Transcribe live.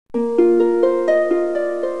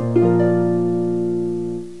Hello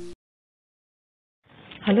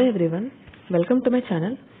everyone, welcome to my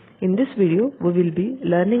channel. In this video, we will be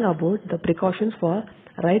learning about the precautions for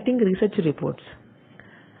writing research reports.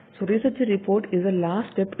 So research report is the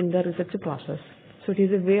last step in the research process. So it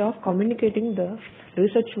is a way of communicating the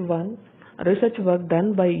research work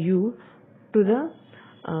done by you to the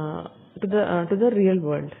real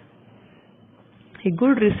world. A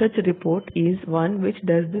good research report is one which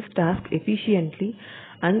does this task efficiently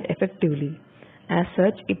and effectively. As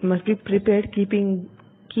such, it must be prepared keeping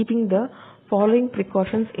the following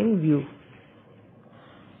precautions in view.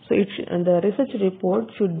 So the research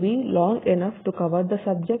report should be long enough to cover the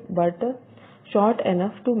subject but short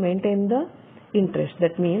enough to maintain the interest.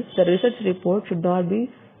 That means the research report should not be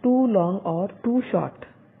too long or too short.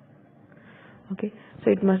 Okay,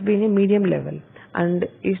 so it must be in a medium level, and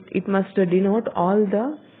it must denote all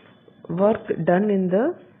the work done in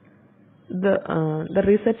the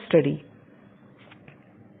research study.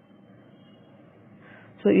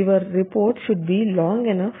 So your report should be long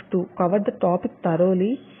enough to cover the topic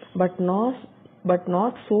thoroughly, but not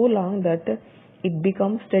so long that it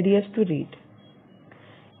becomes tedious to read.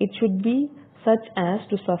 It should be such as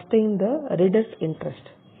to sustain the reader's interest.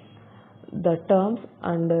 The terms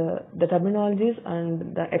and the terminologies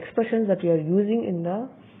and the expressions that you are using in the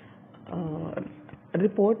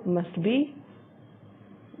report must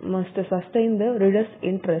sustain the reader's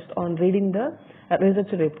interest on reading the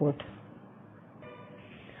research report.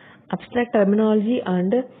 Abstract terminology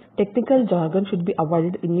and technical jargon should be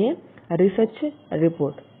avoided in a research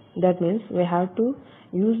report. That means we have to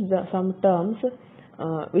use some terms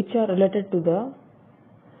which are related to the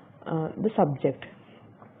subject.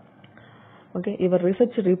 Okay, your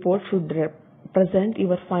research report should present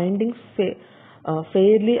your findings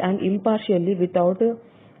fairly and impartially without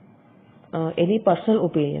any personal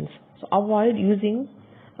opinions. So avoid using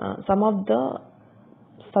some of the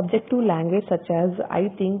subjective language such as I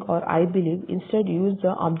think or I believe. Instead, use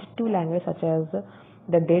the objective language such as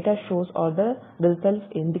the data shows or the results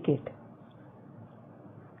indicate.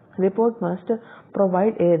 Report must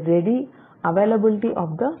provide a ready availability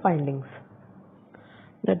of the findings.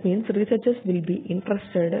 That means the readers will be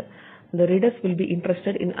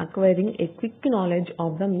interested in acquiring a quick knowledge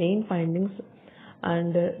of the main findings,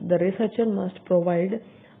 and the researcher must provide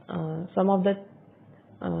some of the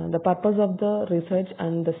purpose of the research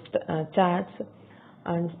and the charts,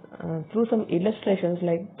 and through some illustrations,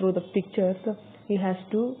 like through the pictures, he has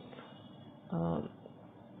to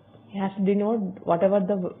denote whatever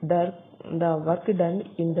the work done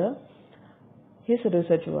in his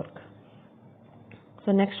research work.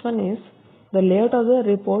 So next one is the layout of the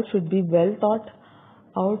report should be well thought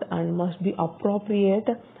out and must be appropriate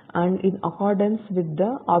and in accordance with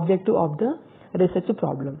the objective of the research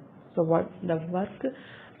problem. So what the work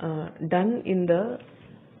done in the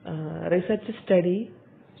research study,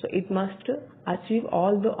 so it must achieve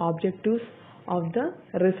all the objectives of the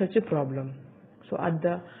research problem. So at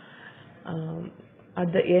the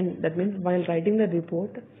end, that means while writing the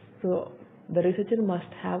report, so the researcher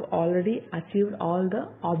must have already achieved all the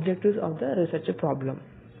objectives of the research problem.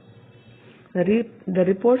 The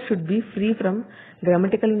report should be free from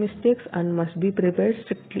grammatical mistakes and must be prepared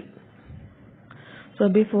strictly. So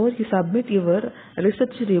before you submit your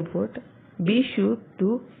research report, be sure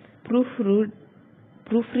to proofread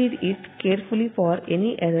it carefully for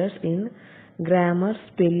any errors in grammar,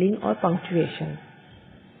 spelling or punctuation.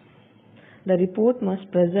 The report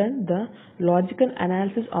must present the logical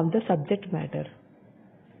analysis of the subject matter.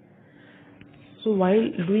 So while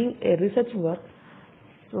doing a research work,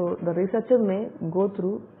 so the researcher may go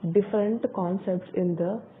through different concepts in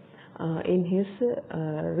his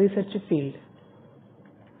research field.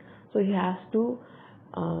 So he has to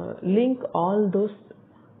link all those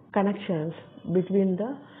connections between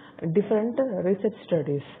the different research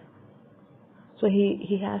studies. So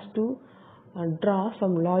he has to draw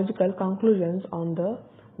some logical conclusions on the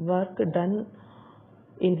work done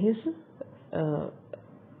in his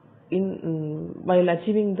while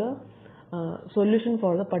achieving the solution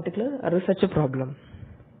for the particular research problem.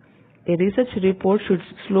 A research report should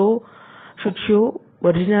show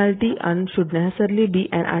originality and should necessarily be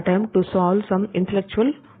an attempt to solve some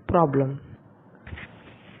intellectual problem.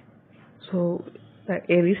 So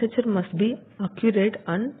a researcher must be accurate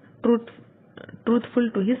and truthful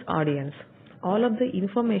to his audience. All of the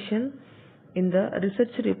information in the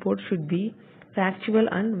research report should be factual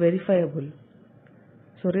and verifiable.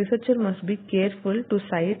 So researcher must be careful to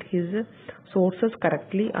cite his sources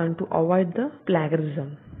correctly and to avoid the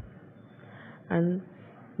plagiarism. And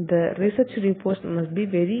the research report must be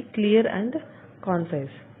very clear and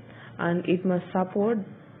concise, and it must support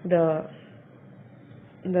the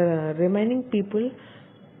remaining people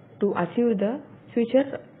to achieve the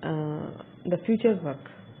future work,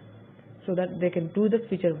 so that they can do the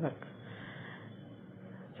future work.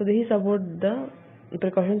 So this is about the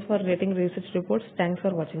precautions for writing research reports. Thanks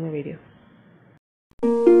for watching my video.